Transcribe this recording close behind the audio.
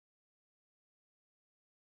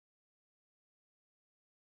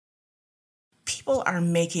people are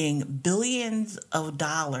making billions of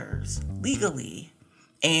dollars legally,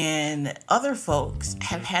 and other folks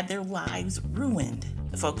have had their lives ruined.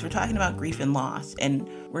 Folks, we're talking about grief and loss, and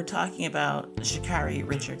we're talking about Sha'Carri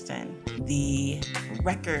Richardson, the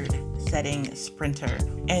record-setting sprinter.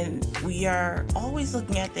 And we are always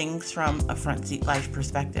looking at things from a front seat life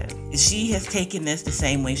perspective. She has taken this the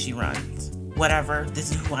same way she runs. Whatever, this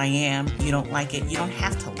is who I am. You don't like it, you don't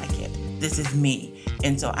have to like it. This is me.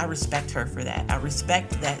 And so I respect her for that. I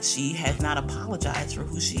respect that she has not apologized for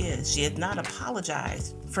who she is. She has not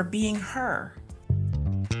apologized for being her.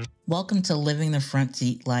 Welcome to Living the Front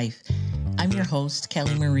Seat Life. I'm your host,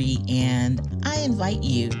 Kelly Marie, and I invite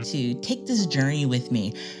you to take this journey with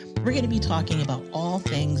me. We're going to be talking about all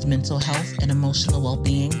things mental health and emotional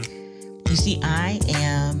well-being. You see, I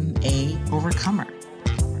am a overcomer.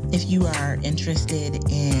 If you are interested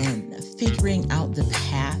in figuring out the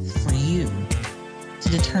path for you to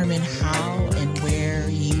determine how and where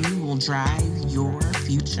you will drive your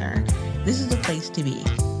future, this is the place to be.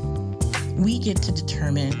 We get to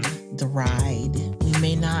determine the ride. We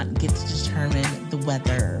may not get to determine the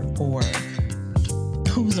weather or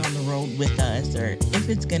who's on the road with us or if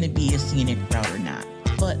it's going to be a scenic route or not.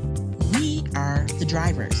 But we are the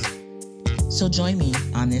drivers. So join me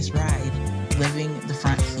on this ride, living the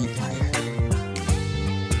front seat life.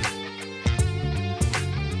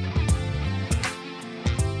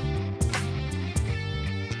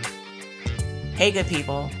 Hey, good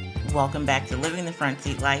people. Welcome back to Living the Front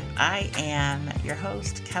Seat Life. I am your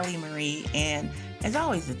host, Kelly Marie, and as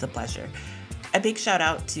always, it's a pleasure. A big shout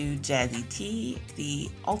out to Jazzy T, the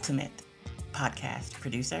ultimate podcast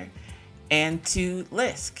producer, and to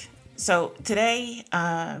Lisk. So today,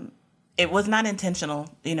 it was not intentional,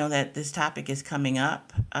 that this topic is coming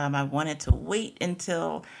up. I wanted to wait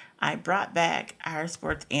until I brought back our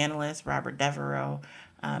sports analyst, Robert DeBereaux,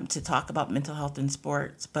 to talk about mental health in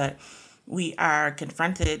sports, but we are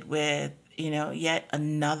confronted with, yet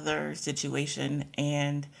another situation,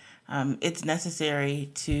 and it's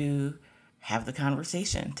necessary to have the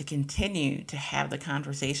conversation, to continue to have the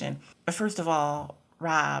conversation. But first of all,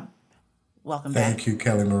 Rob, welcome back. Thank you,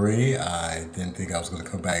 Kelly Marie. I didn't think I was going to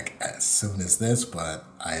come back as soon as this, but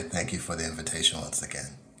I thank you for the invitation once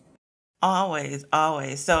again. Always,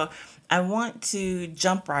 always. So I want to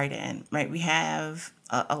jump right in, right? We have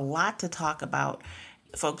a lot to talk about.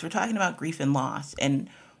 Folks, we're talking about grief and loss. And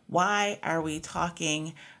why are we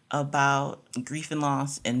talking about grief and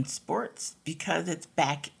loss in sports? Because it's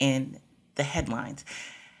back in the headlines.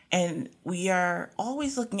 And we are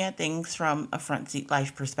always looking at things from a front seat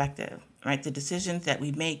life perspective, right? The decisions that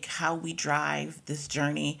we make, how we drive this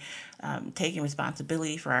journey, taking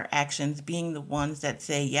responsibility for our actions, being the ones that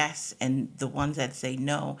say yes and the ones that say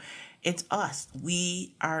no. It's us.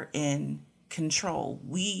 We are in control.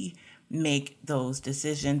 We make those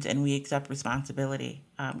decisions and we accept responsibility.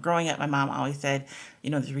 Growing up, my mom always said,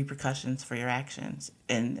 there's repercussions for your actions.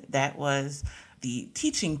 And that was the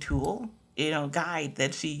teaching tool, guide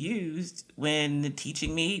that she used when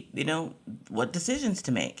teaching me, what decisions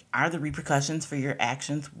to make. Are the repercussions for your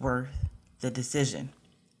actions worth the decision?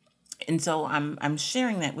 And so I'm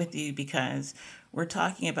sharing that with you because we're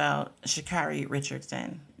talking about Sha'Carri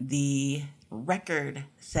Richardson, the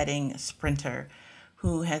record-setting sprinter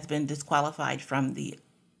who has been disqualified from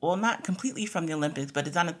not completely from the Olympics, but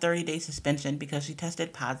is on a 30-day suspension because she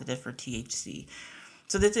tested positive for THC.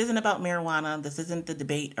 So this isn't about marijuana. This isn't the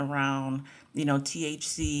debate around,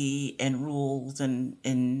 THC and rules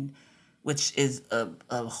and which is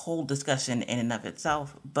a whole discussion in and of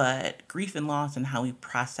itself, but grief and loss and how we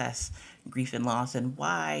process grief and loss and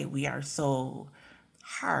why we are so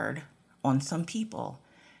hard on some people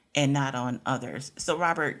and not on others. So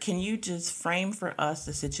Robert, can you just frame for us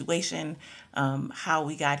the situation, how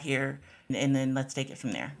we got here, and then let's take it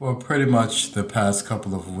from there. Well, pretty much the past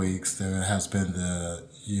couple of weeks, there has been the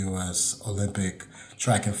U.S. Olympic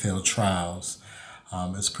track and field trials.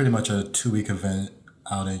 It's pretty much a 2-week event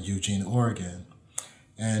out in Eugene, Oregon.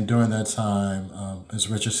 And during that time, Ms.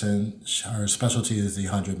 Richardson, her specialty is the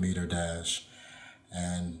 100-meter dash.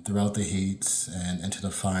 And throughout the heats and into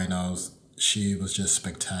the finals, she was just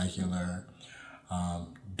spectacular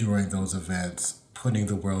during those events, putting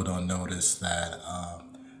the world on notice that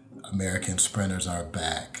American sprinters are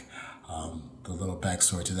back. The little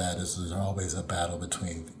backstory to that is there's always a battle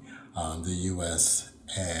between the U.S.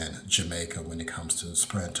 and Jamaica when it comes to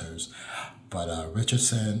sprinters. But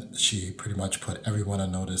Richardson, she pretty much put everyone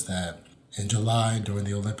on notice that in July during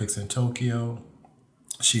the Olympics in Tokyo,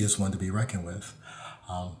 she is one to be reckoned with.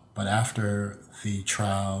 But after the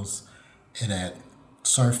trials, it had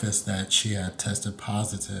surfaced that she had tested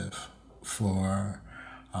positive for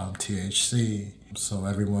THC. So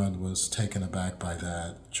everyone was taken aback by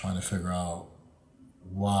that, trying to figure out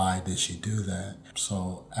why did she do that.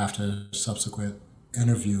 So after subsequent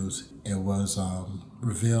interviews, it was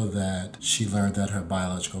revealed that she learned that her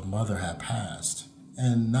biological mother had passed.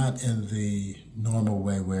 And not in the normal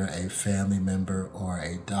way where a family member or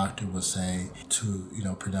a doctor would say to,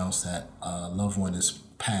 pronounce that a loved one is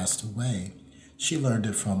passed away. She learned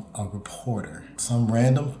it from a reporter. Some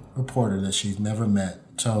random reporter that she's never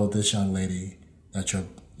met told this young lady that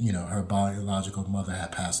her biological mother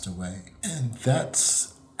had passed away. And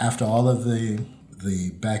that's, after all of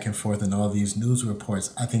the back and forth and all these news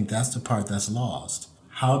reports, I think that's the part that's lost.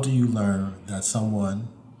 How do you learn that someone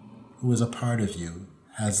who is a part of you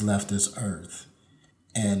has left this earth?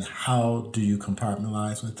 And how do you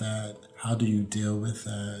compartmentalize with that? How do you deal with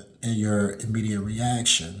that and your immediate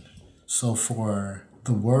reaction? So for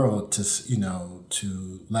the world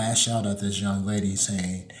to lash out at this young lady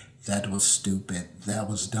saying, that was stupid, that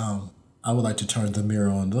was dumb, I would like to turn the mirror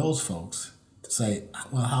on those folks to say,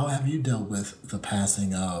 well, how have you dealt with the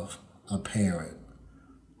passing of a parent,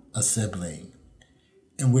 a sibling?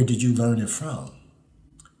 And where did you learn it from?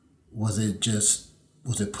 Was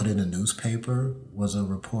it put in a newspaper? Was a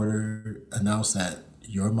reporter announced that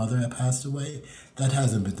your mother had passed away? That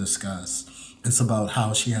hasn't been discussed. It's about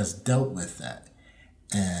how she has dealt with that.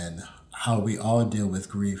 And how we all deal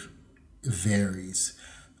with grief varies.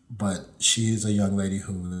 But she is a young lady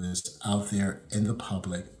who is out there in the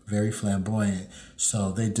public, very flamboyant.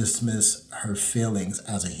 So they dismiss her feelings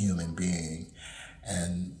as a human being.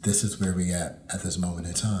 And this is where we at this moment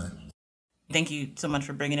in time. Thank you so much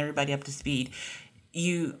for bringing everybody up to speed.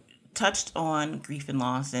 You touched on grief and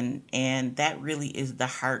loss, and that really is the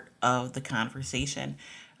heart of the conversation.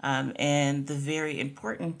 And the very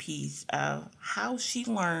important piece of how she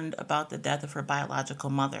learned about the death of her biological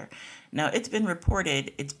mother. Now, it's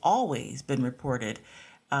always been reported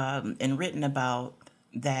and written about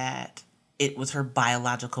that it was her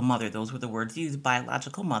biological mother. Those were the words used,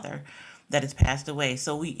 biological mother, that has passed away.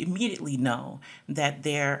 So we immediately know that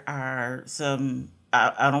there are some,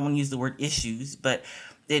 I don't want to use the word issues, but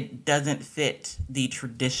it doesn't fit the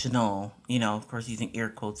traditional, of course, using air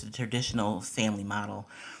quotes, the traditional family model.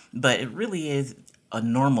 But it really is a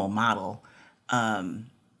normal model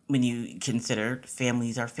when you consider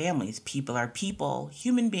families are families, people are people,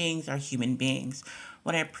 human beings are human beings.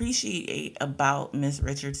 What I appreciate about Miss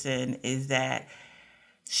Richardson is that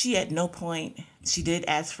she at no point, she did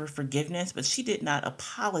ask for forgiveness, but she did not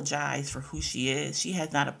apologize for who she is. She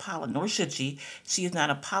has not apologized, nor should she. She has not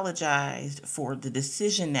apologized for the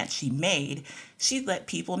decision that she made. She let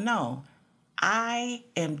people know, I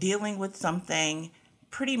am dealing with something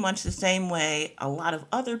pretty much the same way a lot of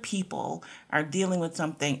other people are dealing with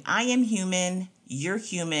something. I am human, you're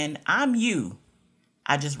human, I'm you.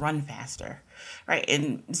 I just run faster. Right.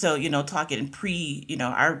 And so, talking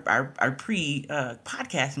our pre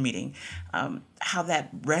podcast meeting, how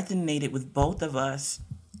that resonated with both of us.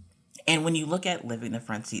 And when you look at living the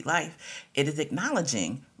front seat life, it is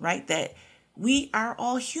acknowledging, right, that we are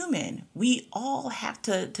all human. We all have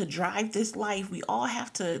to drive this life. We all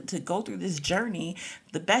have to go through this journey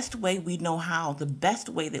the best way we know how, the best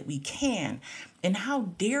way that we can. And how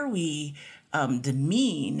dare we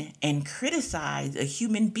demean and criticize a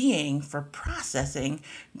human being for processing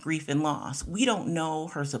grief and loss? We don't know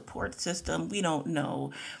her support system. We don't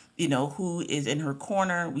know, who is in her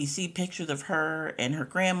corner. We see pictures of her and her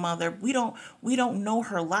grandmother. We don't know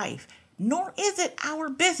her life, nor is it our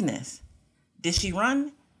business. Did she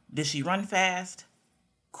run? Did she run fast?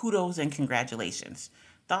 Kudos and congratulations.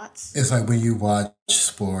 Thoughts? It's like when you watch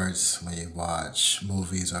sports, when you watch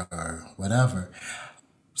movies or whatever,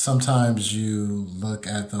 sometimes you look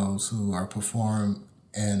at those who are performed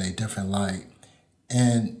in a different light.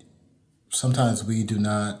 And sometimes we do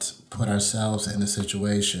not put ourselves in a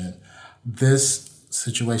situation. This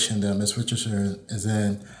situation that Ms. Richardson is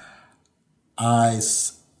in,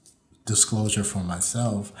 disclosure for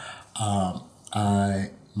myself,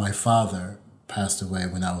 my father passed away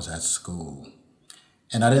when I was at school.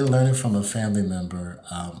 And I didn't learn it from a family member.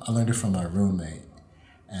 I learned it from my roommate.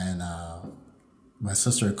 And my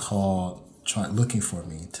sister called looking for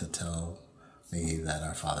me to tell me that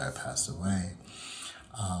our father had passed away.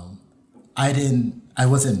 I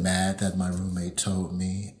wasn't mad that my roommate told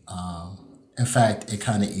me. In fact, it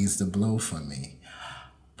kind of eased the blow for me.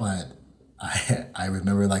 But I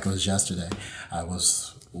remember like it was yesterday. I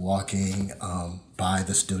was walking by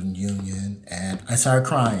the student union and I started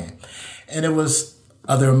crying. And it was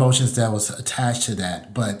other emotions that was attached to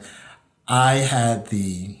that. But I had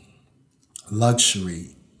the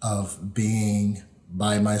luxury of being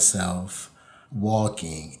by myself,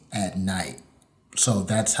 walking at night. So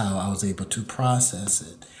that's how I was able to process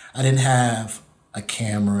it. I didn't have a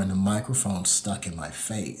camera and a microphone stuck in my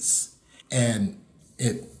face. And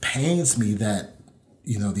it pains me that,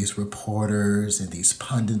 these reporters and these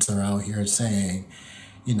pundits are out here saying,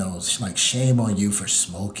 like, shame on you for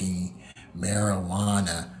smoking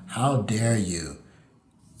marijuana. How dare you?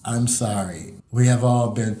 I'm sorry. We have all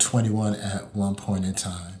been 21 at one point in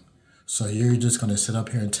time. So you're just going to sit up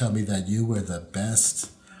here and tell me that you were the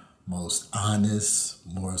best, most honest,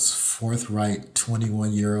 most forthright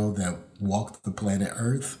 21-year-old that walked the planet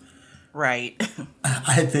Earth? Right.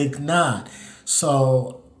 I think not.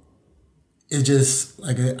 So it just,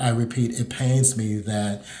 like I repeat, it pains me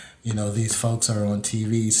that, these folks are on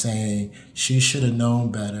TV saying she should have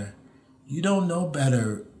known better. You don't know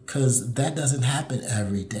better because that doesn't happen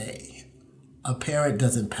every day. A parent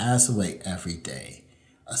doesn't pass away every day.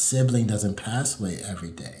 A sibling doesn't pass away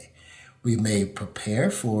every day. We may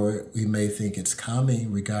prepare for it. We may think it's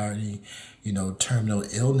coming regarding, terminal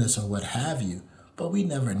illness or what have you. But we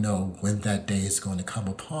never know when that day is going to come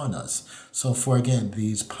upon us. So for, again,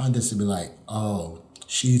 these pundits to be like, oh,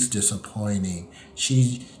 she's disappointing.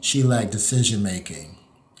 She lacked decision making.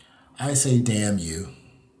 I say, damn you.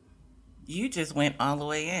 You just went all the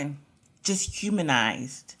way in. Just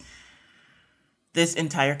humanized this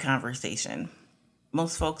entire conversation.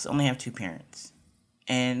 Most folks only have two parents.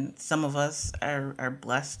 And some of us are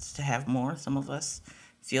blessed to have more. Some of us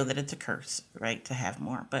feel that it's a curse, right, to have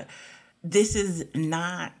more. But this is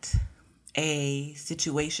not a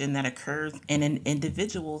situation that occurs in an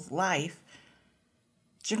individual's life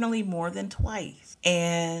generally more than twice.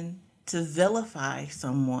 And to vilify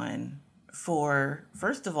someone for,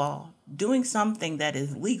 first of all, doing something that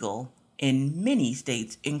is legal in many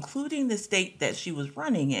states, including the state that she was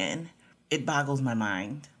running in, it boggles my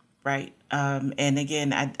mind, right? And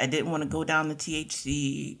again, I didn't want to go down the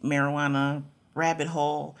THC marijuana rabbit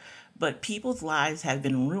hole, but people's lives have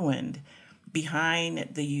been ruined behind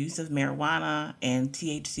the use of marijuana and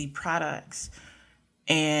THC products.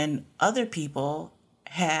 And other people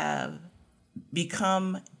have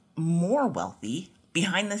become more wealthy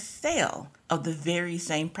behind the sale of the very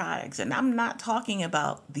same products. And I'm not talking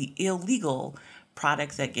about the illegal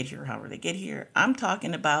products that get here however they get here. I'm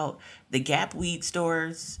talking about the Gap weed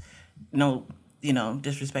stores, no,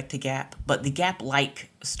 disrespect to Gap, but the Gap-like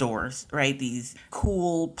stores, right? These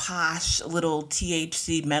cool, posh little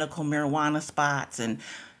THC medical marijuana spots. And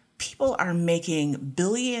people are making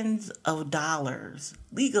billions of dollars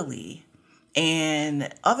legally.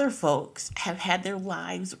 And other folks have had their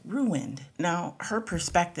lives ruined. Now, her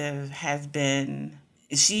perspective has been,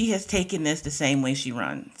 she has taken this the same way she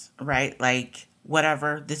runs, right? Like,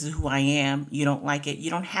 whatever, this is who I am. You don't like it. You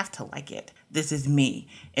don't have to like it. This is me.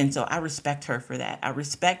 And so I respect her for that. I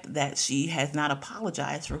respect that she has not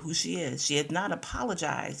apologized for who she is. She has not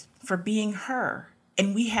apologized for being her.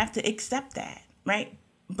 And we have to accept that, right?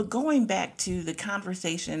 But going back to the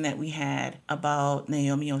conversation that we had about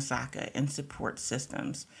Naomi Osaka and support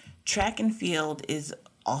systems, track and field is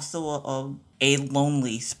also a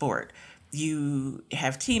lonely sport. You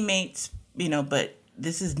have teammates, but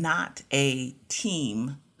this is not a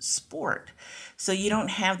team sport. So you don't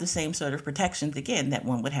have the same sort of protections, again, that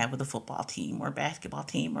one would have with a football team or basketball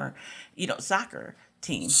team or, soccer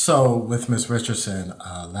team. So with Ms. Richardson,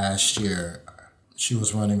 last year, she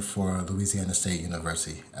was running for Louisiana State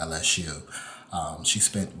University, LSU. She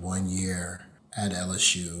spent 1 year at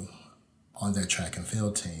LSU on their track and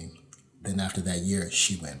field team. Then after that year,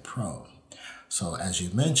 she went pro. So as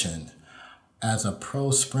you mentioned, as a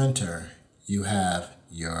pro sprinter, you have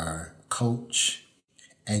your coach,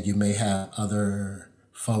 and you may have other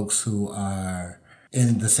folks who are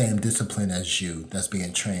in the same discipline as you that's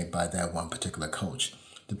being trained by that one particular coach.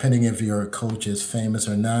 Depending if your coach is famous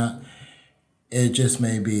or not, it just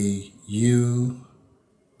may be you,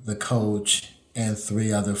 the coach, and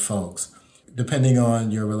 3 other folks. Depending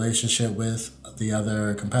on your relationship with the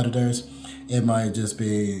other competitors, it might just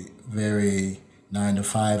be very 9 to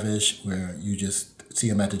 5-ish, where you just see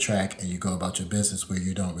them at the track and you go about your business, where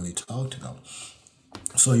you don't really talk to them.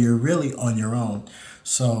 So you're really on your own.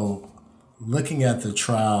 So looking at the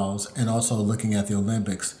trials and also looking at the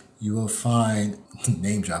Olympics, you will find,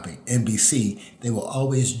 name dropping, NBC, they will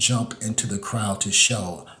always jump into the crowd to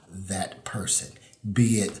show that person,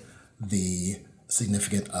 be it the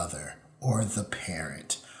significant other or the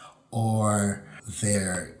parent or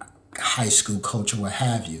their high school coach or what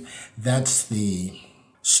have you. That's the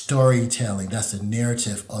storytelling, that's the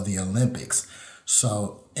narrative of the Olympics.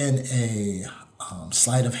 So in a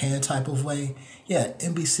sleight of hand type of way, yeah,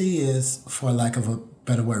 NBC is, for lack of a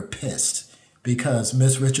better word, pissed, because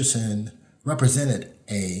Miss Richardson represented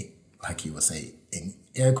like you would say, in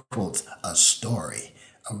air quotes, a story,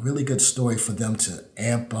 a really good story for them to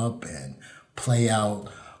amp up and play out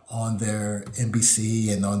on their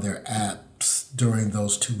NBC and on their apps during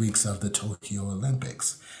those 2 weeks of the Tokyo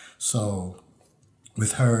Olympics. So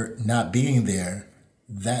with her not being there,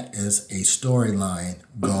 that is a storyline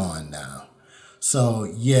gone now.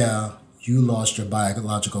 So yeah, you lost your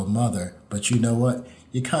biological mother, but you know what?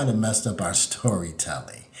 You kind of messed up our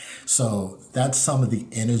storytelling. So that's some of the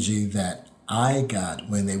energy that I got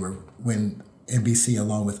when NBC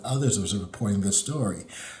along with others was reporting this story.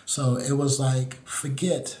 So it was like,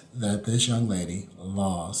 forget that this young lady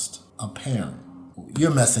lost a parent.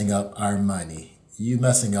 You're messing up our money. You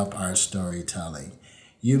messing up our storytelling.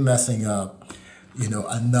 You messing up,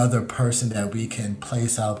 another person that we can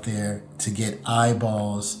place out there to get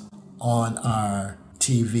eyeballs on our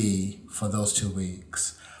TV for those 2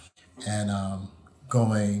 weeks. And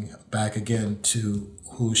going back again to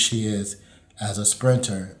who she is as a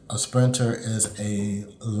sprinter is a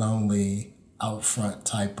lonely out front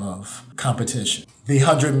type of competition. The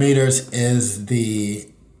 100 meters is the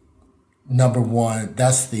number one,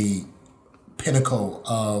 that's the pinnacle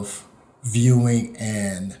of viewing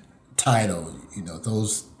and title.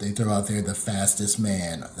 They throw out there the fastest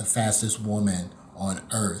man, the fastest woman on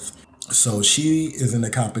earth. So she is in a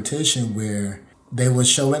competition where they would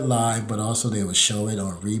show it live, but also they would show it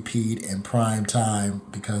on repeat in prime time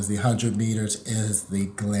because the 100 meters is the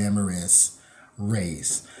glamorous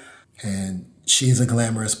race. And she's a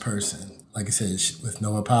glamorous person. Like I said, with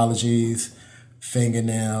no apologies,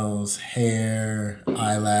 fingernails, hair,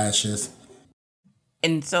 eyelashes.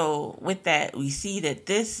 And so with that, we see that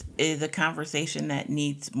this is a conversation that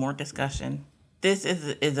needs more discussion. This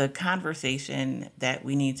is a conversation that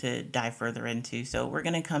we need to dive further into. So we're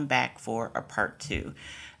going to come back for a part 2.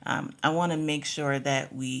 I want to make sure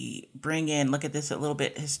that we look at this a little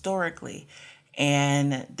bit historically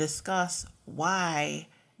and discuss why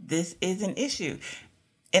this is an issue.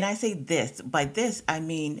 And I say this, by this, I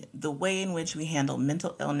mean the way in which we handle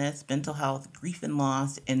mental illness, mental health, grief and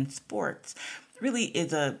loss in sports really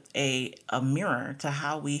is a mirror to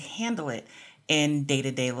how we handle it in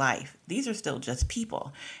day-to-day life. These are still just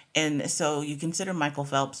people. And so you consider Michael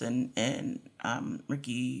Phelps and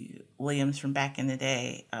Ricky Williams from back in the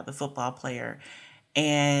day, the football player,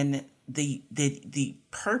 and the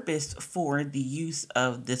purpose for the use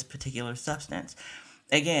of this particular substance.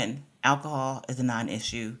 Again, alcohol is a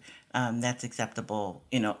non-issue. That's acceptable.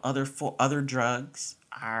 Other drugs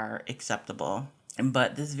are acceptable.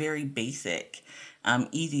 But this very basic,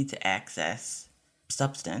 easy to access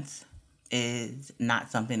substance is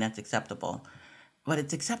not something that's acceptable, but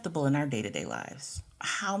it's acceptable in our day-to-day lives.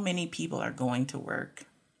 How many people are going to work,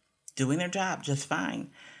 doing their job just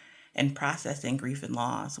fine, and processing grief and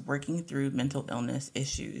loss, working through mental illness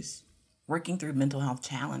issues, working through mental health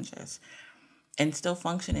challenges, and still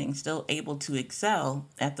functioning, still able to excel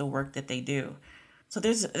at the work that they do? So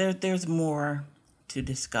there's more to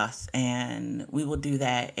discuss, and we will do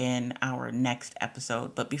that in our next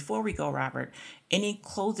episode. But before we go, Robert, any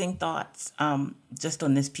closing thoughts just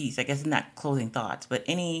on this piece? I guess not closing thoughts, but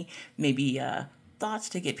any maybe thoughts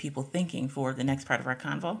to get people thinking for the next part of our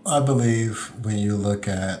convo? I believe when you look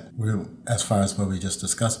at, as far as what we just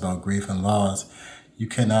discussed about grief and loss, you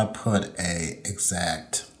cannot put a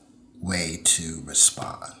exact way to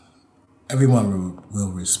respond. Everyone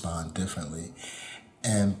will respond differently.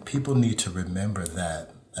 And people need to remember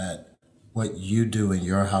that what you do in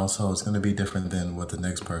your household is going to be different than what the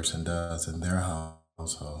next person does in their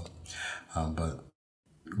household. But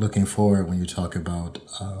looking forward, when you talk about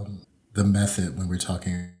the method, when we're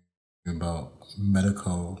talking about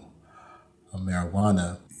medical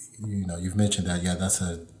marijuana, you've mentioned that, that's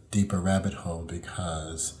a deeper rabbit hole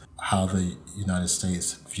because how the United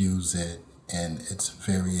States views it in its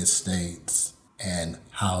various states and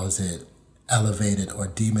how is it elevated or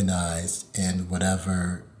demonized in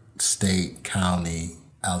whatever state, county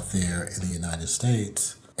out there in the United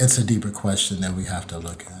States. It's a deeper question that we have to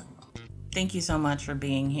look at. Thank you so much for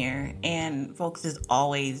being here. And folks, as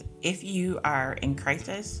always, if you are in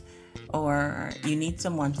crisis or you need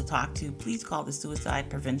someone to talk to, please call the Suicide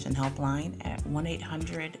Prevention Helpline at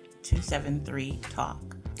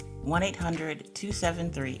 1-800-273-TALK,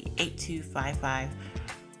 1-800-273-8255,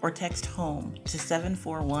 or text HOME to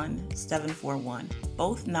 741-741.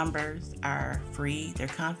 Both numbers are free, they're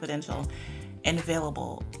confidential, and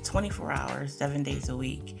available 24 hours, 7 days a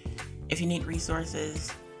week. If you need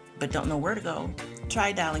resources but don't know where to go,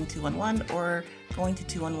 try dialing 211 or going to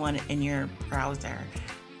 211 in your browser.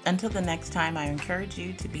 Until the next time, I encourage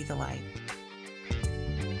you to be the light.